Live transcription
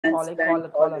transplant all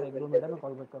call आ रहा है, over 2 minute the है, मैं world.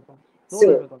 कॉल बैक करता हूँ, 2 मिनट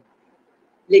So में call.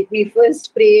 let me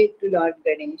first pray to Lord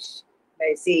Ganesh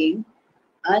by saying,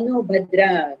 Ano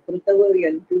Bhadra Krutavo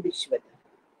Yantu Vishwata.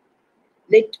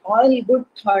 Let all good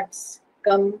thoughts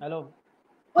come hello,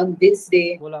 on this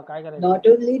day, बोला काय करायचं. not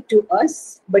only to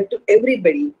us, but to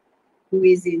everybody who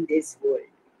is in this world.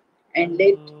 And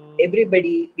let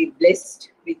everybody be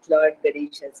blessed with Lord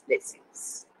Ganesha's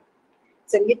blessings.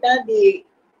 Sangeeta, the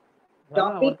झालं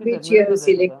ना, topic वरती which you सबमिटच have होत आहे तिथं.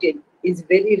 selected is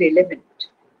very relevant.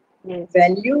 Yes.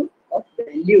 Value of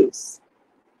values.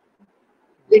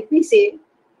 Let me say,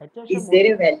 ह्याच्यापेक्षा is मोठी,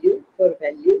 there a value for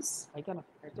values? ऐका ना,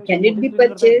 ह्याच्यापेक्षा Can it मोठी be स्क्रीन करता येत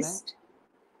नाही. purchased?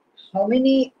 How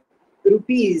many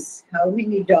rupees? How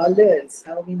many dollars?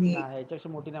 How many नाही, ह्याच्यापेक्षा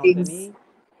मोठी नाही होत आणि things?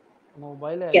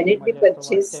 मोबाईल आहे Can ते it be माझ्या असं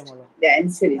वाटतंय purchased? मला. The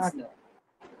answer is Not. no.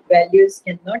 Values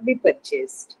cannot be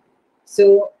purchased.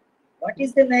 So, what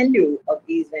is the value of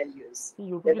these values? ती The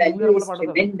युट्यूबची लिंक value जरा मला is पाठवता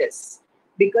का. tremendous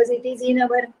because it is in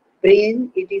our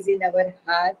brain, it is in our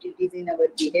heart, it is in our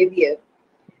behavior.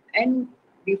 And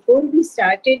before we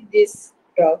started this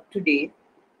talk today,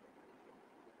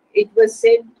 it was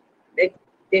said that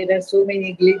there are so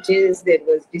many glitches, there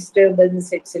was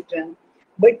disturbance, etc.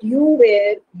 But you,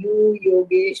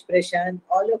 Yogesh, Prashant,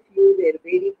 all of you were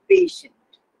very patient.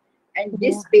 And Yeah.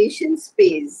 this patience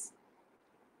pays.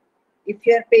 If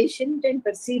you are patient and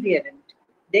perseverant,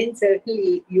 then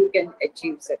certainly you can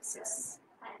achieve success.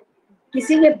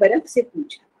 किसी ने बर्फ से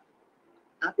पूछा,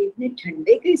 आप इतने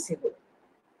ठंडे कैसे हो?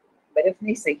 बर्फ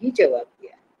ने सही जवाब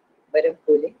दिया. बर्फ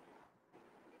बोले,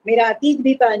 मेरा अतीत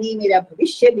भी पानी, मेरा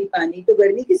भविष्य भी पानी, तो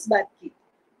गर्मी किस बात की?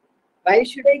 Why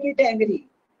should I get angry?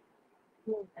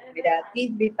 मेरा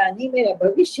अतीत भी पानी, मेरा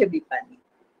भविष्य भी पानी.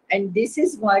 And this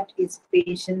is what is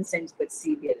patience and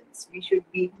perseverance. We should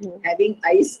be having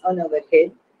ice on our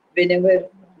head whenever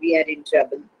we are in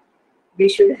trouble. We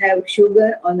should have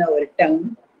sugar on our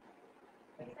tongue,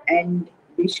 and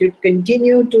we should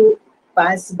continue to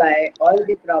pass by all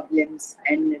the problems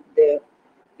and the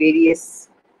various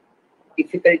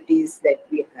difficulties that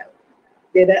we have.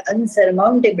 There are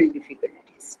unsurmountable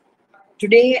difficulties.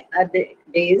 Today are the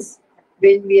days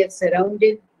when we are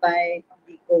surrounded by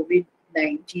the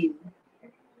COVID-19,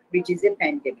 which is a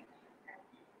pandemic.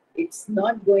 It's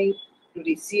not going to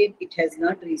recede, it has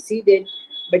not receded,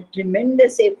 but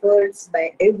tremendous efforts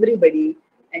by everybody.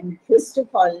 And first of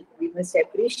all, we must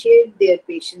appreciate their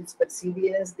patience,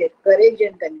 perseverance, their courage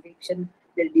and conviction,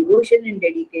 their devotion and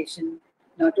dedication,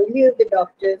 not only of the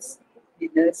doctors, the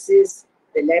nurses,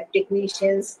 the lab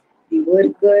technicians, the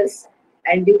workers,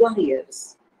 and the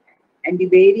warriors, and the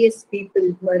various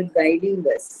people who are guiding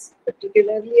us,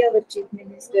 particularly our Chief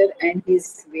Minister and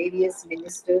his various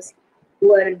ministers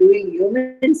who are doing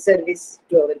human service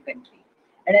to our country.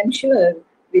 And I'm sure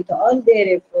with all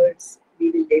their efforts, we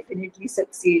will definitely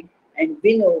succeed and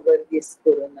win over this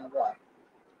corona war.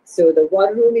 So the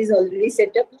war room is already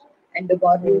set up and the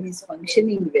war room is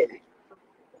functioning well.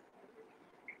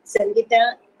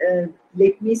 Sangeeta,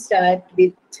 let me start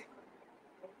with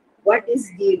what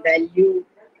is the value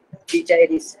which I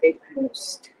respect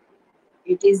most?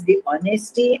 It is the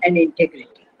honesty and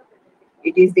integrity.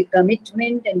 It is the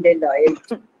commitment and the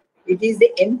loyalty. It is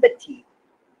the empathy.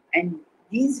 And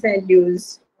these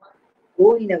values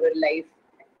go in our life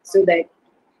so that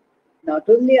not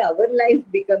only our life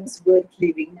becomes worth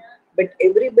living, but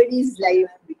everybody's life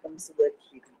becomes worth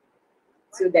living.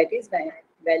 So that is why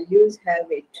values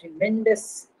have a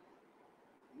tremendous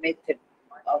method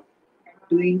of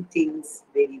doing things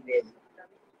very well.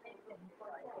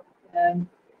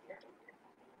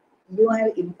 You are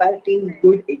imparting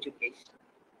good education.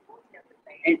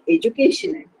 And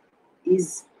education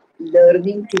is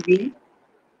learning to be,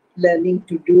 learning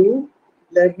to do,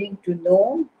 learning to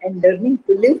know, and learning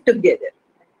to live together.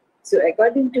 So,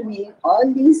 according to me,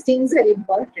 all these things are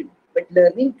important, but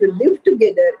learning to live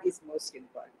together is most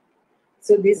important.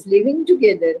 So, this living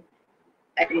together,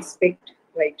 I respect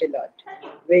quite a lot.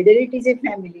 Whether it is a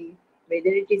family, whether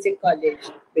it is a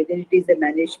college, whether it is the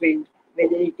management,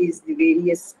 whether it is the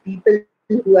various people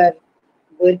who are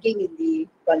working in the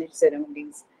college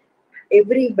surroundings,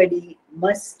 everybody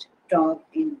must talk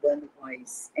in one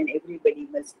voice and everybody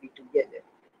must be together.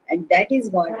 And that is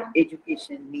what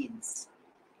education means.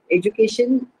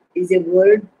 Education is a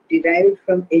word derived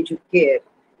from educare.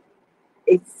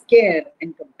 It's care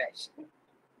and compassion.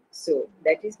 So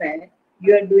that is why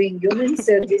you are doing human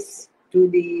service to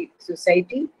the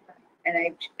society, and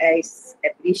I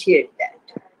appreciate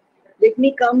that. Let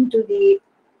me come to the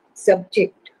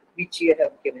subject which you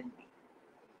have given me.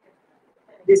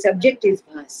 The subject is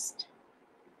vast.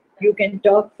 You can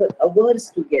talk for hours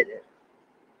together,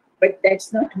 but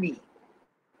that's not me.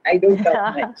 I don't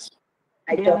talk much.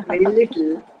 I Yeah. talk very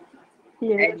little,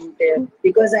 Yes. and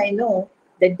because I know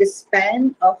that the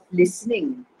span of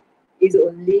listening is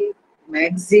only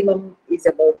maximum is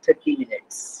about 30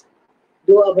 minutes.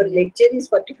 Though our Yes. lecture is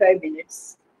 45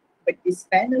 minutes, but the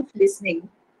span of listening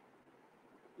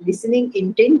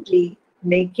intently,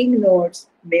 making notes,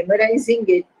 memorizing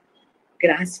it,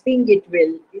 grasping it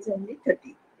well is only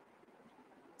 30.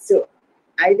 So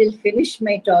I will finish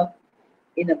my talk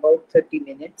in about 30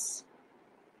 minutes.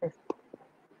 Yes.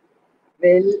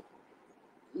 Well,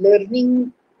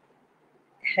 learning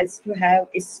has to have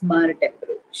a smart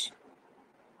approach.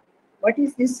 What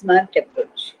is this smart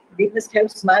approach? We must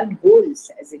have smart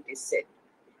goals, as it is said.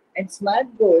 And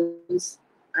smart goals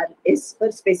are S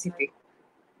for specific,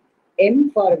 M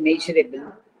for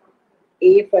measurable,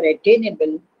 A for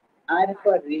attainable, R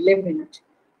for relevant,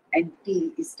 and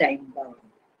T is time bound.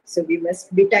 So we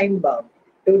must be time bound,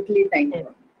 totally time Yes.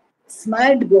 bound.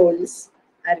 Smart goals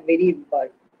are very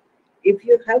important. If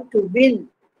you have to win,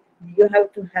 you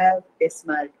have to have a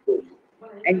smart goal.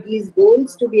 And these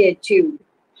goals to be achieved,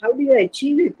 how do you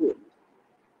achieve a goal?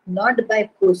 Not by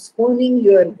postponing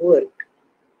your work.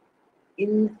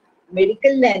 In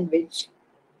medical language,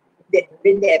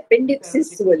 when the appendix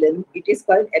is swollen, it is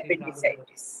called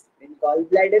appendicitis. When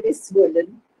gallbladder is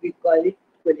swollen, we call it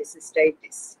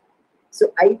cholecystitis.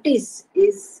 So, itis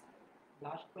is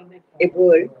a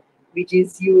word which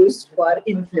is used for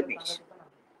inflammation.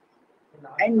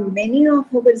 And many of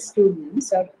our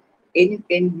students, or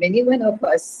in many one of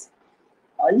us,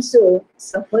 also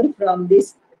suffer from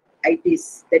this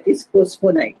itis, that is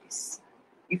postponitis.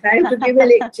 If I have to give a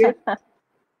lecture,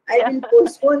 I Yeah. will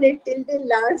postpone it till the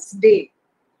last day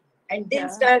and then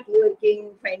Yeah. start working,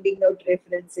 finding out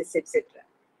references, etc.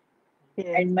 Yes.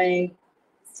 And my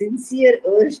sincere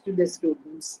urge to the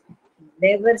students,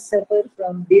 never suffer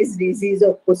from this disease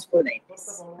of postponitis.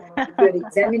 If your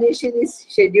examination is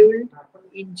scheduled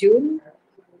in June,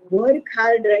 work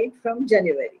hard right from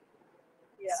January.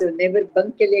 Yeah. So never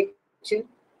bunk a lecture,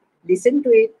 listen to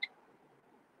it.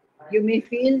 You may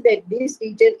feel that this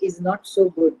teacher is not so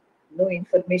good, no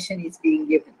information is being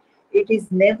given. It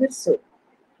is never so.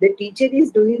 The teacher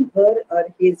is doing her or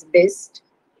his best,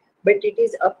 but it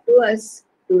is up to us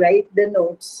to write the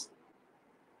notes,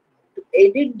 to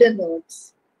edit the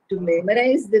notes, to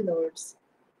memorize the notes,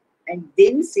 and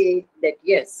then say that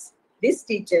yes, this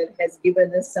teacher has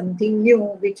given us something new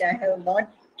which I have not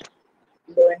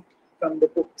learned from the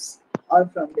books or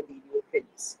from the video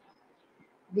films.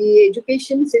 The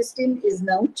education system is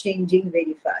now changing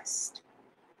very fast.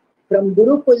 From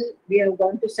Gurukul, we have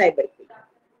gone to Cyberkul.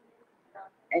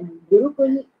 And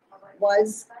Gurukul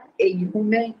was a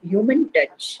human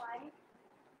touch,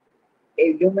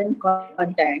 a human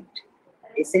contact,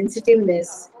 a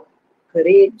sensitiveness,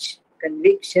 courage,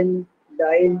 conviction,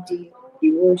 loyalty,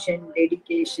 devotion,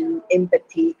 dedication,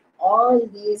 empathy. All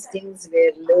these things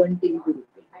were learned in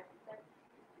Gurukul.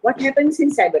 What happens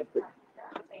in Cyberkul?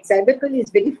 Cyberkul is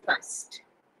very fast.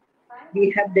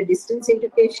 We have the distance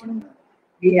education,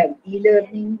 we have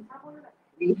e-learning,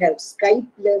 we have Skype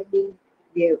learning,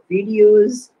 we have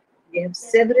videos, we have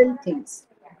several things.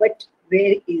 But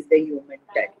where is the human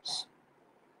touch?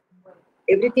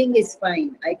 Everything is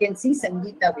fine. I can see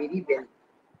Sangeeta very well.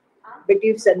 But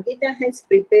if Sangeeta has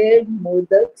prepared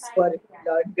modaks for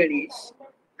Lord Ganesh,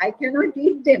 I cannot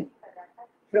eat them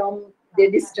from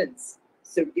the distance.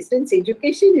 So distance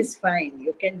education is fine.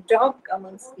 You can talk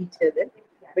amongst each other,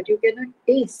 but you cannot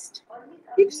taste.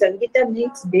 If Sangeeta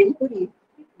makes bel puri,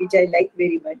 which I like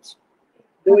very much,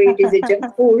 though it is a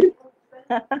junk food,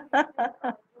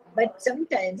 but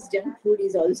sometimes junk food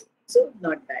is also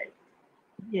not bad.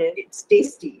 Yes. It's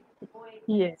tasty.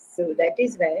 Yes. So that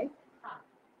is why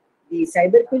the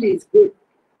cyberpool is good,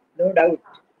 no doubt.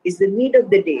 Is the need of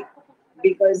the day.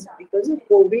 Because of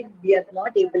COVID, we are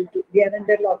not able to, we are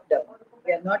under lockdown.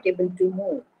 We are not able to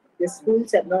move. The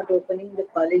schools are not opening, the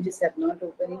colleges are not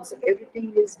opening, so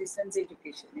everything is distance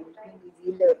education, everything is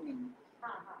e-learning.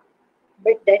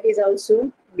 But that is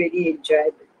also very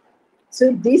enjoyable.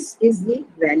 So this is the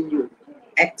value.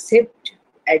 Accept,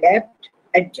 adapt,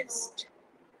 adjust.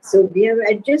 So we have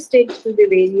adjusted to the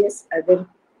various other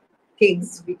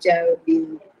things which have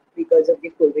been because of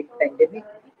the COVID pandemic.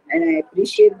 And I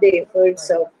appreciate the efforts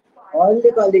of all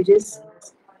the colleges,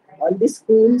 all the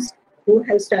schools who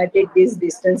have started this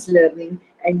distance learning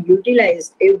and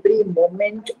utilized every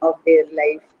moment of their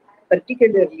life,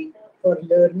 particularly for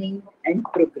learning and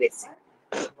progressing.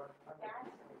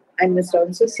 I must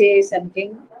also say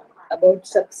something about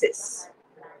success.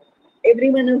 Every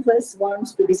one of us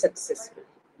wants to be successful,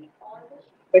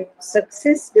 but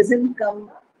success doesn't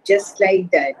come just like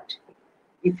that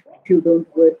if you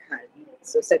don't work hard.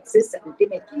 So success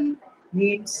ultimately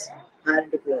needs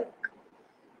hard work.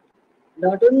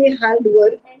 Not only hard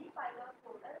work,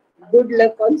 good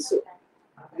luck also.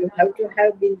 You have to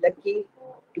have been lucky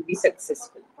to be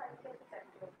successful.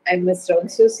 I must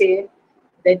also say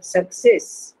that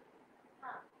success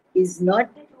is not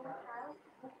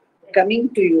coming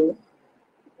to you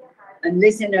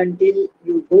unless and until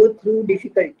you go through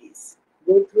difficulties,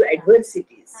 go through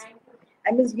adversities.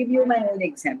 I must give you my own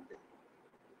example.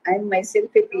 I am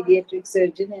myself a pediatric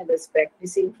surgeon. I was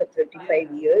practicing for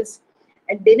 35 years.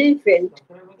 And then I felt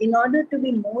in order to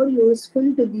be more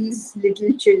useful to these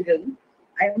little children,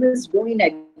 I must go in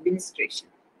administration.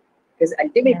 Because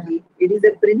ultimately, Yeah. it is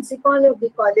the principal of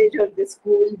the college or the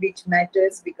school which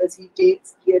matters because he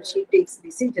or she takes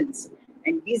decisions.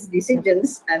 And these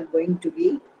decisions are going to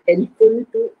be helpful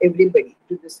to everybody,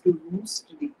 to the students,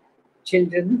 to the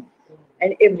children,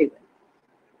 and everyone.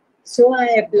 So I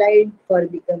applied for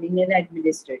becoming an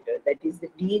administrator, that is the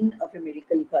dean of a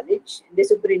medical college and the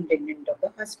superintendent of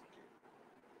the hospital.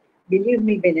 Believe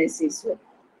me when I say so,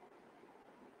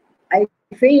 I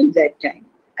failed that time.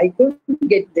 I couldn't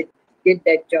get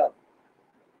that job.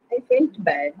 I felt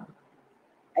bad.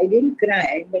 I didn't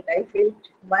cry, but I felt,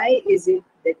 why is it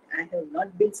that I have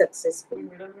not been successful?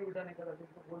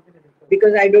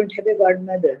 Because I don't have a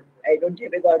godmother. I don't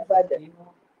have a godfather.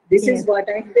 This is Yes. what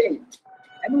I felt.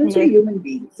 I'm also a Yes. human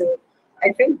being, so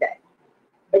I felt that.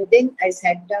 But then I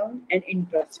sat down and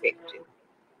introspected.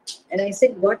 And I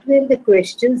said, what were the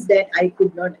questions that I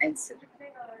could not answer?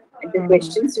 And the Mm.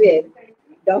 questions were,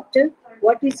 Doctor,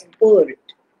 what is port?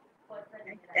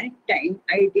 At that time,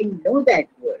 I didn't know that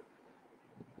word.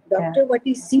 Yeah. Doctor, what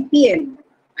is CPM?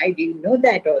 I didn't know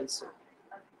that also.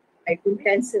 I couldn't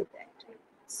answer that.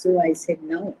 So I said,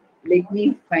 now let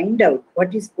me find out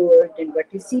what is PERT and what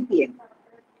is CPM.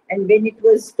 And when it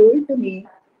was told to me,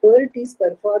 PERT is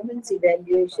Performance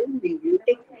Evaluation Review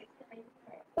Technique.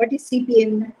 What is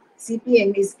CPM?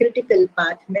 CPM is Critical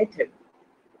Path Method.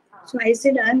 So I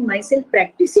said, I'm myself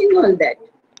practicing all that,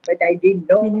 but I didn't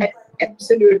know Yes. that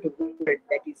absolute word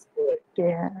that is PERT.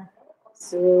 Yeah.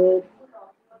 So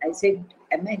I said,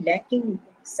 am I lacking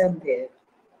somewhere?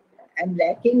 I'm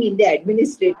lacking in the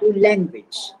administrative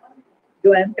language,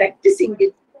 though I'm practicing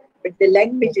it, but the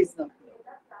language is not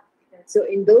known. So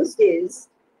in those days,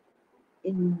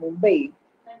 in Mumbai,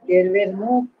 there were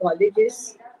no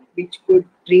colleges which could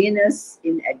train us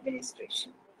in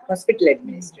administration, hospital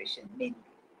administration mainly.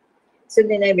 So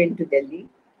then I went to Delhi.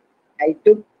 I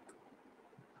took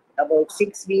about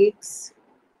 6 weeks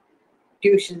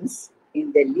tuitions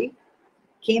in Delhi,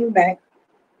 came back,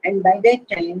 and by that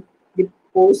time, the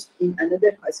post in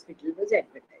another hospital was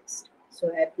advertised.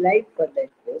 So I applied for that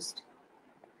post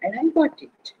and I got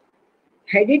it.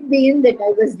 Had it been that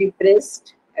I was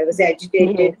depressed, I was Yes.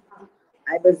 agitated,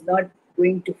 I was not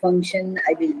going to function,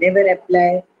 I will never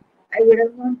apply, I would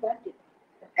have not got it.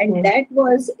 And Yes. that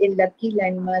was a lucky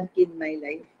landmark in my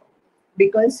life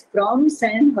because from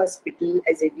San Hospital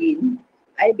as a dean,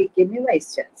 I became a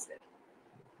vice chancellor.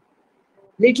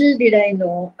 Little did I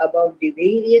know about the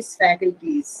various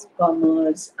faculties,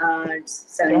 commerce, arts,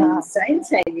 Yeah. science.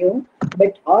 Science I knew,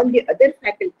 but all the other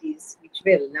faculties, which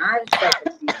were large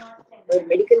faculties, our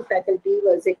medical faculty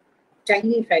was a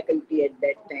tiny faculty at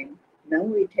that time. Now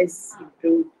it has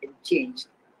improved and changed.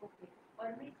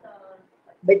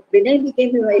 But when I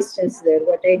became a vice chancellor,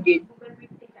 what I did,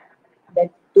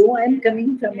 that though I am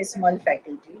coming from a small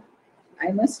faculty,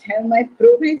 I must have my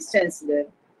pro vice chancellor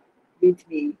with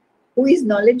me, who is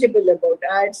knowledgeable about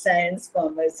art, science,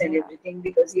 commerce, and everything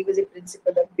because he was a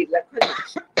principal of Birla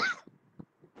College.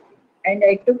 And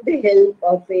I took the help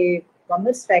of a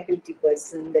commerce faculty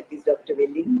person, that is Dr.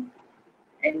 Welling,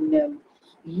 and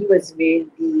he was made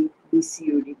the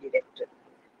BCUD director.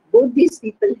 Both these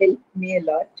people helped me a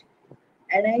lot,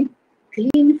 and I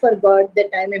clean forgot that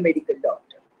I'm a medical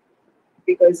doctor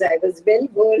because I was well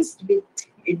versed with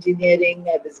engineering,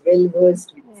 I was well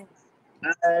versed with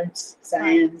Yes. arts,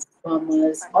 science,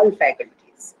 commerce, all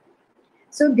faculties.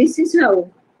 So this is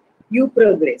how you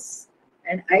progress.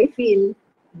 And I feel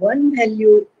one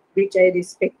value which I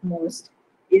respect most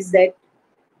is that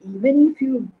even if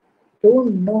you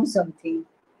don't know something,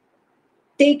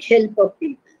 take help of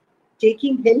people.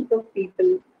 Taking help of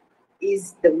people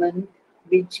is the one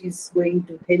which is going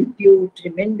to help you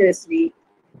tremendously.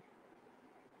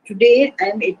 Today I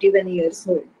am 81 years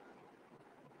old,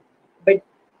 but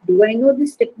do I know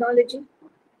this technology?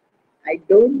 I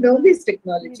don't know this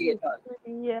technology at all.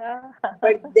 Yeah.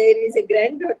 But there is a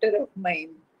granddaughter of mine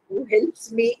who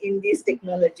helps me in these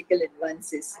technological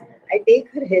advances. I take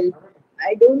her help.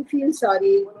 I don't feel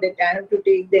sorry that I have to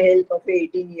take the help of an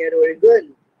 18-year-old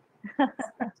girl.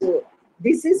 So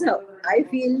This is how I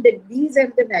feel that these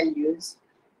are the values.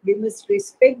 We must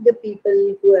respect the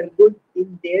people who are good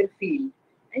in their field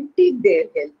and take their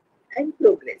help and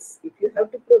progress. If you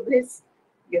have to progress,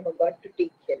 you have got to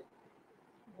take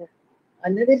help.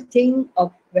 Another thing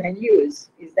of values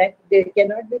is that they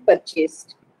cannot be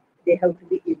purchased, they have to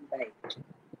be imbibed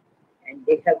and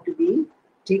they have to be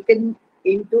taken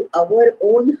into our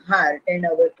own heart and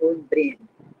our own brain.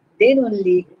 Then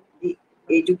only the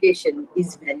education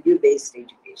is value based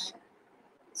education.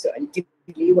 So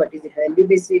ultimately, what is value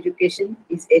based education?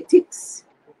 Is ethics,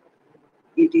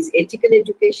 it is ethical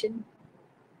education.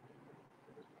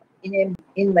 In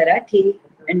Marathi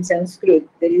and Sanskrit,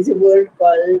 there is a word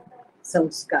called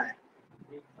samskar.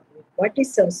 What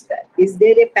is samskar? Is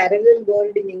there a parallel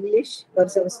word in English for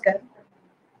samskar?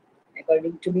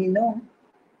 According to me, no.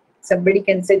 Somebody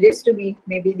can suggest to me,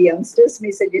 maybe the youngsters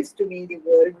may suggest to me the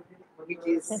word which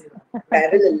is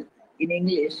parallel in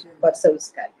English for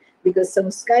samskar. Because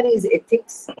samskar is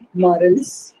ethics,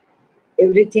 morals,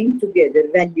 everything together,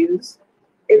 values,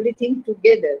 everything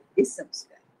together is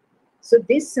samskar. So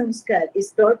this samskar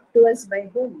is taught to us by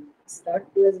whom? It's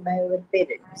taught to us by our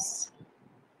parents,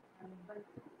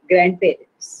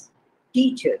 grandparents,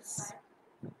 teachers.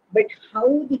 But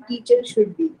how the teacher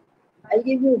should be? I'll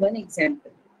give you one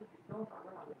example.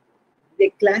 The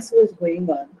class was going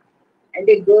on and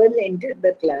a girl entered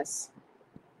the class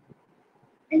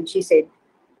and she said,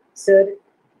 "Sir,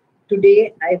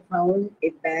 today I found a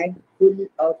bag full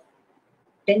of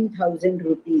 10,000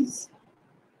 rupees.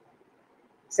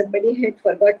 Somebody had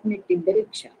forgotten it in the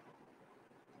rickshaw.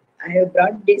 I have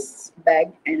brought this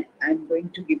bag and I'm going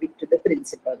to give it to the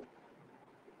principal."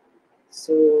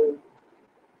 So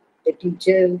the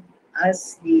teacher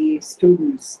asked the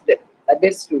students, the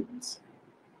other students,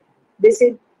 they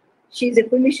said, "She's a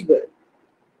foolish girl.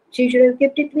 She should have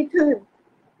kept it with her.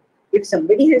 If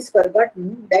somebody has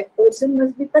forgotten, that person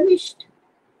must be punished.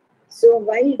 So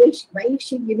why is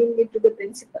she giving it to the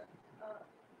principal?"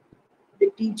 The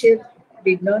teacher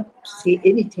did not say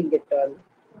anything at all.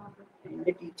 And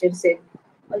the teacher said,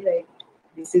 "All right,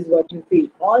 this is what you feel."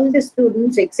 All the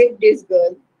students except this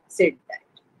girl said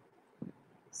that.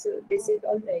 So they said,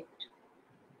 "All right."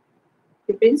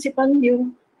 The principal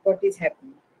knew what is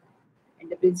happening. And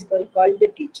the principal called the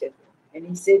teacher and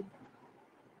he said,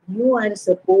 "You are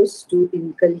supposed to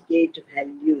inculcate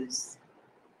values,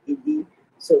 Idi.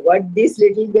 So what this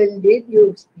little girl did,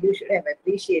 you should have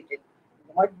appreciated.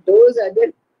 What those other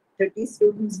 30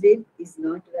 students did is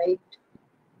not right.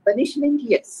 Punishment,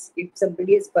 yes, if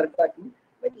somebody has forgotten,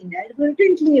 but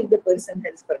inadvertently if the person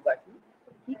has forgotten,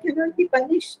 he cannot be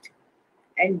punished."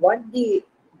 And what the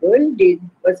girl did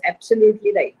was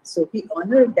absolutely right. So he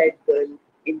honored that girl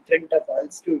in front of all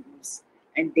students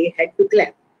and they had to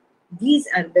clap. These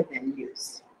are the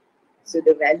values. So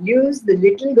the values the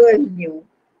little girl knew,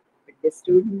 but the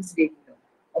students didn't know.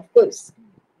 Of course,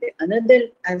 another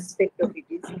aspect of it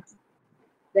is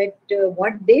that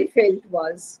what they felt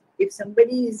was if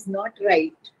somebody is not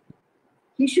right,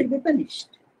 he should be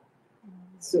punished.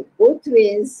 So both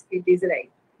ways it is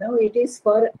right. Now it is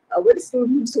for our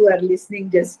students who are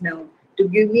listening just now to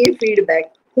give me a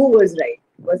feedback. Who was right?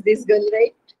 Was this girl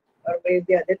right? Or were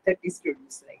the other 30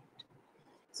 students right?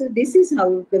 So this is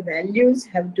how the values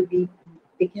have to be,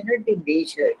 they cannot be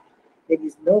measured. There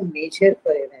is no measure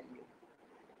for a value.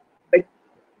 But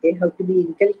they have to be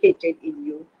inculcated in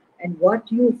you. And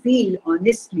what you feel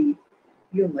honestly,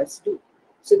 you must do.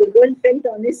 So the girl felt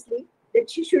honestly that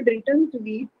she should return to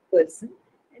the person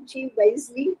and she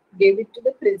wisely gave it to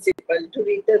the principal to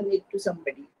return it to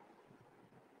somebody.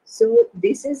 So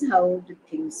this is how the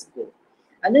things go.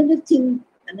 Another thing,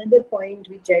 another point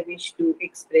which I wish to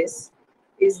express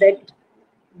is that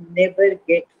never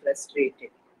get frustrated.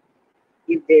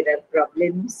 If there are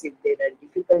problems, if there are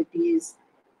difficulties,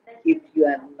 if you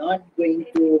are not going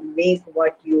to make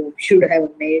what you should have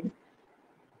made,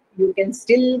 you can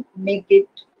still make it.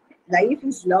 Life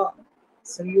is long,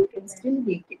 so you can still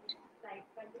make it.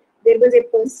 There was a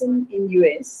person in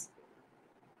US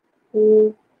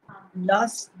who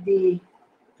lost the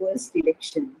first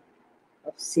election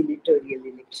of senatorial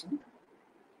election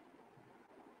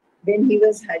when he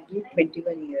was hardly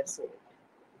 21 years old.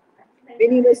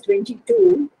 When he was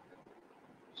 22,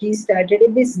 he started a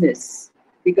business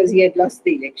because he had lost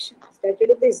the election.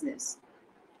 Started a business.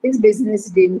 His business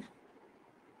didn't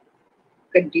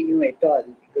continue at all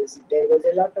because there was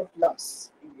a lot of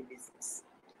loss in the business.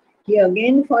 He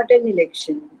again fought an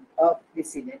election of the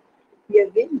Senate. He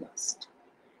again lost.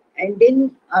 And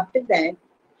then after that,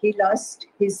 he lost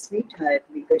his sweetheart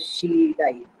because she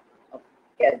died of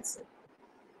cancer.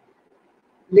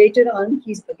 Later on,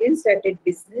 he again started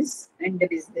business, and the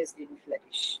business didn't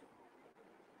flourish.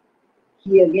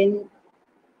 He again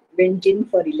went in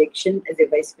for election as a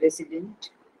vice president,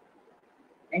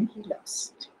 and he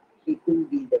lost. He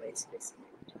couldn't be the vice president.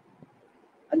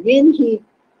 Again, he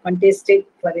contested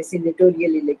for a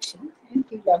senatorial election, and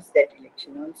he lost that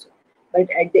election also. But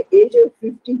at the age of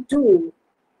 52,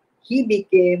 he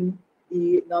became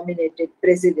the nominated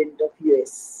president of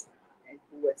US. And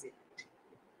who was it?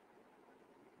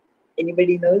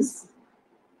 Anybody knows?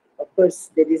 Of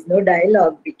course, there is no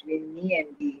dialogue between me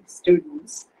and the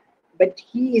students, but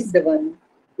he is the one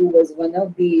who was one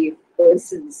of the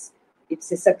persons.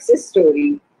 It's a success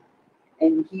story,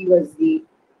 and he was the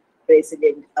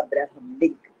President Abraham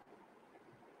Lincoln.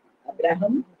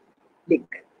 Abraham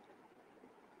Lincoln.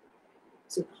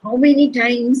 So how many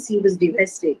times he was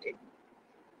devastated?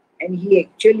 And he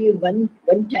actually, one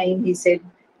time he said,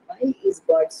 why is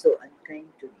God so unkind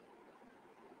to me?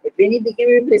 But when he became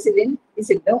a president, he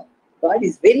said, no, God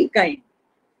is very kind.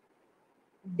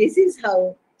 This is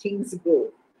how things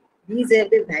go. These are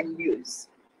the values.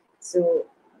 So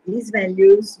these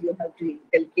values you have to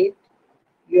inculcate.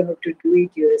 You have to do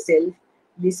it yourself.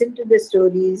 Listen to the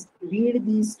stories, read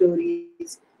these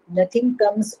stories. Nothing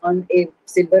comes on a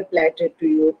silver platter to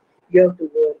you. You have to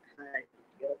work hard.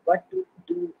 You have got to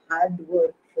do hard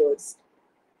work first.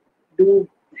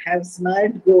 Have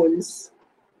smart goals.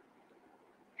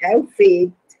 Have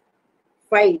faith,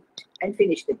 fight, and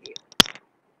finish the game.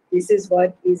 This is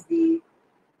what is the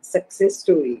success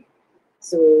story.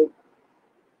 So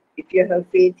if you have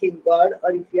faith in God,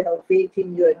 or if you have faith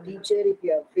in your teacher, if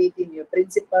you have faith in your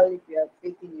principal, if you have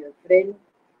faith in your friend.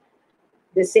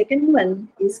 The second one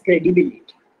is credibility.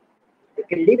 The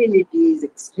credibility is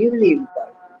extremely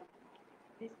important.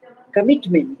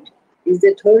 Commitment is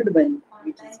the third one,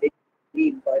 which is very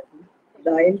important.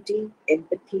 Loyalty,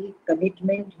 empathy,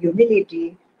 commitment,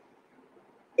 humility,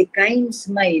 a kind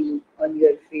smile on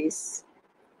your face,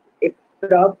 a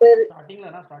proper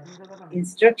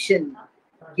instruction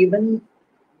given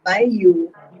by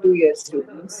you to your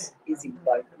students is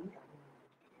important.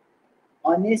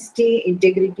 Honesty,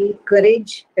 integrity,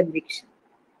 courage, conviction.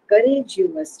 Courage you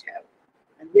must have.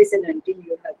 Unless and until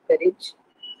you have courage,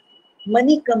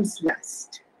 money comes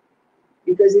last.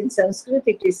 Because in Sanskrit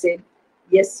it is said,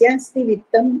 Yasyasti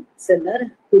vittam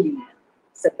sanar kulina,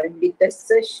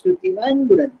 sapanditasya shrutivan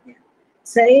gunadnya,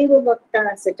 saeva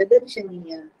vakta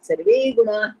satadarshaniya, sarve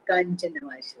guna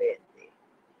kanchanavashrayate.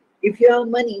 If you have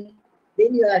money,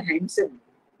 then you are handsome,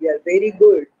 you are very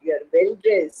good, you are well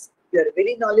dressed, you are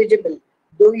very knowledgeable,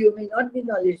 though you may not be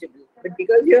knowledgeable, but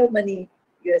because you have money,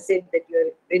 you are said that you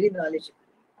are very knowledgeable.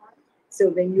 So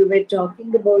when you were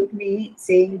talking about me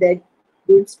saying that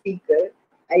good speaker,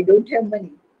 I don't have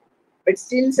money, but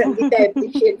still Sangeeta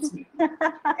appreciates me.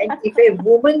 And if a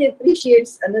woman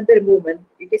appreciates another woman,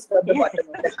 it is from the bottom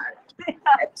of the heart.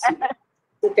 Absolutely.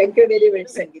 So thank you very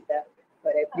much, Sangeeta,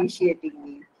 for appreciating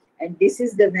me. And this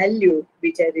is the value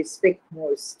which I respect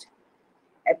most.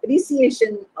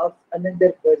 Appreciation of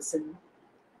another person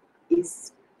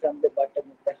is from the bottom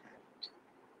of the heart.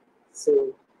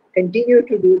 So continue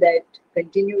to do that,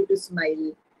 continue to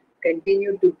smile,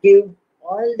 continue to give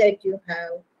all that you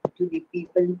have to the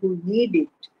people who need it,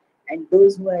 and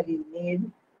those who are in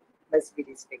need must be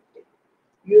respected.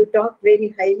 You talk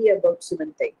very highly about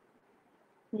Sumantai,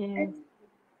 and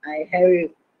I have a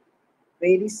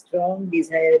very strong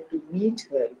desire to meet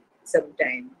her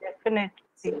sometime. Definitely.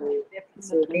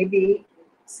 So maybe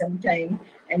sometime,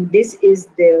 and this is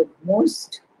the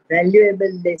most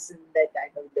valuable lesson that I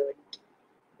have learned,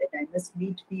 that I must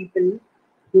meet people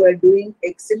who are doing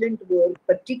excellent work,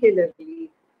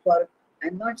 particularly for,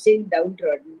 I'm not saying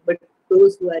downtrodden, but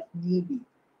those who are needy.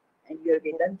 And your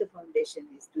Vedanta Foundation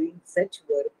is doing such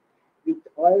work with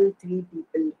all three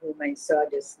people whom I saw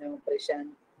just now, Prashant.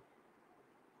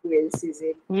 Who else is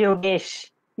it? Yogesh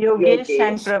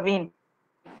and Praveen.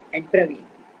 And Praveen.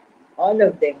 All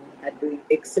of them are doing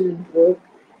excellent work.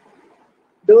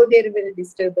 Though there were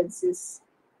disturbances,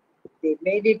 they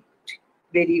made it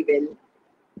very well,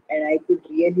 and I could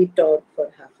really talk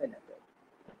for half an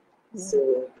hour.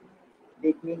 So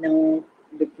let me now,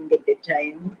 looking at the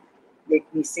time, let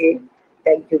me say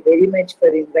thank you very much for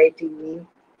inviting me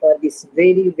for this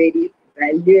very, very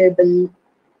valuable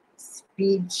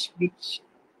speech which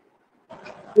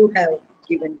you have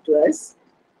given to us.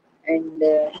 And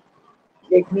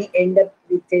let me end up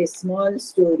with a small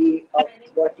story of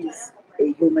what is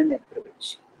a human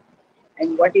approach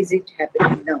and what is it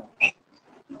happening now.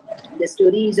 The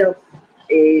story is of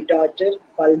a daughter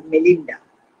called Melinda.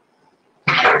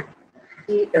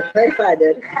 Her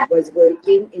father was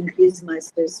working in his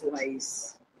master's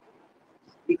voice,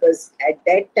 because at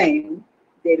that time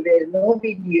there were no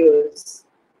videos.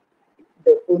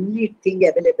 The only thing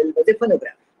available was a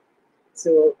phonograph.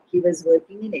 So he was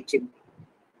working in HMP.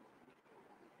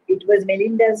 It was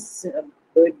Melinda's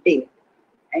birthday,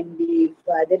 and the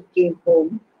father came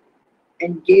home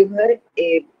and gave her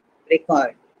a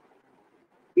record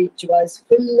which was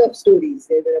full of stories.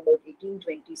 There were about 18,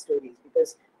 20 stories,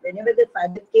 because whenever the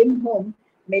father came home,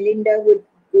 Melinda would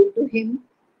go to him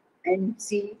and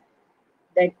see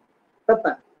that,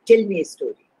 Papa, tell me a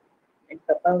story. And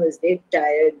Papa was dead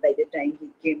tired by the time he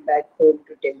came back home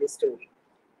to tell the story.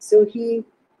 So he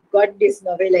got this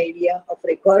novel idea of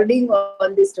recording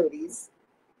all the stories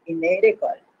in a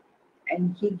record.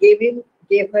 And he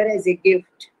gave her as a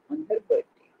gift on her birthday.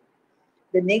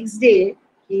 The next day,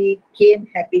 he came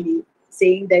happily,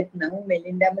 saying that now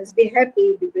Melinda must be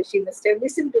happy because she must have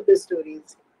listened to the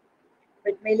stories.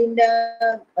 But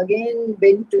Melinda again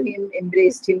went to him,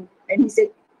 embraced him, and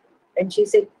she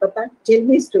said, Papa, tell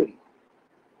me a story.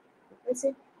 I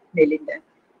said, Melinda,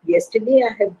 yesterday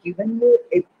I have given you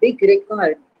a big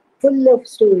record full of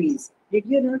stories. Did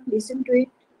you not listen to it?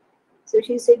 So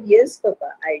she said, yes,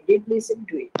 Papa, I did listen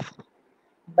to it.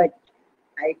 But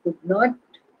I could not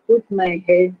put my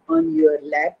head on your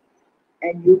lap,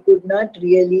 and you could not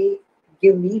really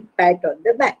give me pat on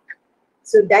the back.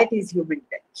 So that is human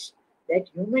touch. That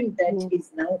human touch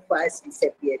is now fast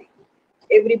disappearing.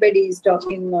 Everybody is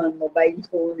talking on mobile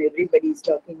phone, everybody is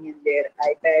talking in their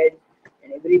iPad,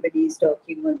 and everybody is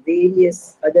talking on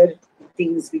various other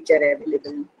things which are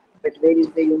available. But where is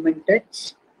the human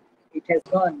touch? It has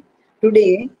gone.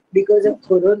 Today, because of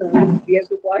Corona, we have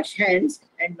to wash hands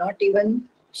and not even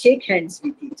shake hands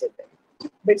with each other.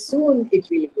 But soon it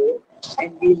will go,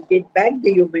 and we'll get back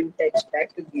the human touch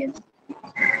back again.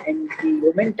 And the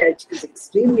human touch is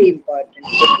extremely important.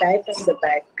 The pat on the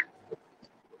back.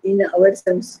 In our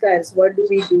samskars, what do?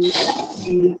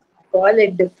 We fall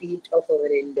at the feet of our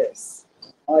elders,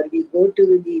 or we go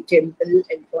to the temple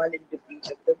and fall at the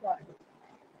feet of the God.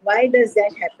 Why does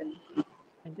that happen?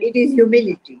 It is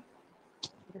humility.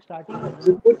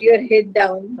 You put your head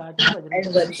down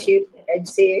and worship and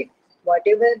say,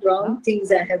 whatever wrong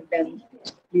things I have done,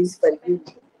 please forgive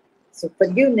me. So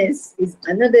forgiveness is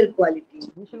another quality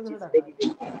which is very,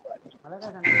 very important.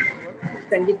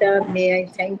 Sangita, may I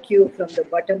thank you from the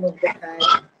bottom of the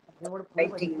heart for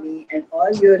inviting me, and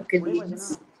all your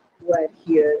colleagues who are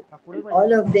here, and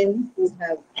all of them who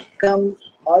have come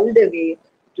all the way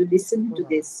to listen to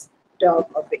this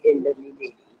talk of an elderly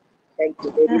lady. Thank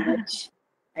you very much,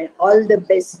 and all the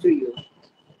best to you.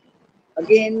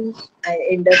 Again, I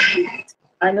end up with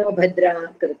Ano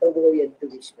Bhadra Kartavo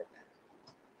Yantu Vishwata.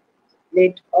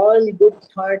 Let all good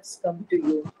thoughts come to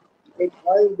you. Let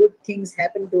all good things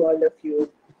happen to all of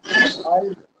you.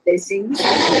 All blessings,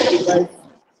 because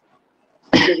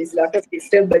there is a lot of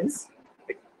disturbance.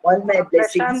 But all my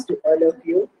blessings to all of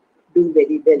you. Do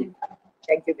very well.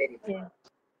 Thank you very much.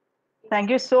 Thank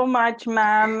you so much,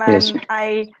 ma'am. Yes.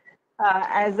 And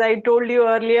as I told you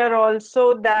earlier,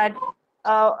 also that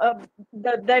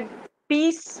that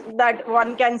peace that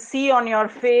one can see on your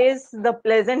face, the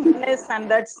pleasantness and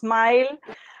that smile,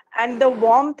 and the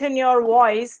warmth in your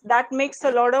voice, that makes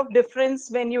a lot of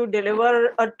difference when you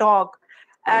deliver a talk.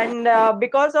 And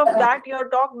because of that, your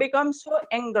talk becomes so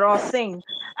engrossing.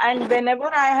 And whenever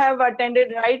I have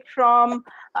attended, right from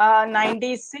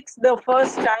 96, the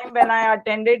first time when I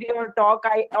attended your talk,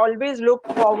 I always look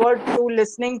forward to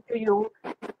listening to you.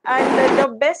 And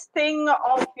the best thing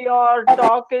of your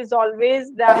talk is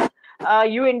always that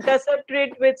you intercept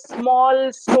it with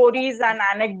small stories and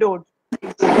anecdotes.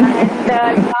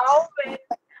 And now when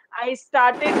I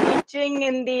started teaching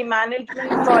in the management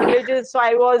colleges, so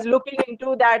I was looking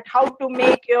into that, how to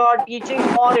make your teaching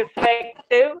more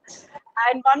effective.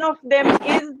 And one of them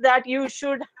is that you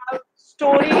should have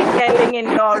storytelling in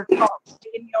your talk,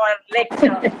 in your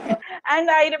lecture. And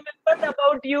I remembered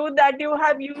about you that you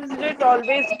have used it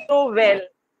always so well.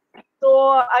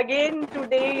 So again,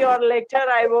 today your lecture,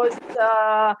 I was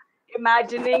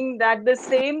imagining that the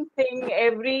same thing,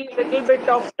 every little bit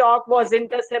of talk was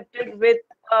intercepted with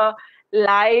a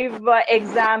live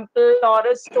example or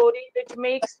a story, which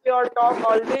makes your talk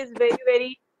always very,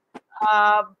 very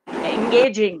uh,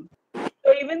 engaging.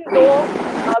 So even though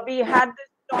we had this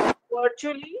talk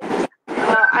virtually,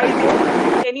 I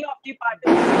don't think any of the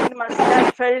participants must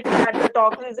have felt that the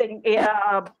talk is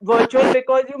virtual,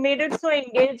 because you made it so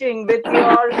engaging with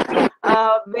your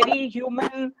very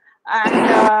human and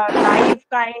live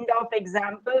kind of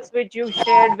examples which you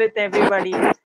shared with everybody.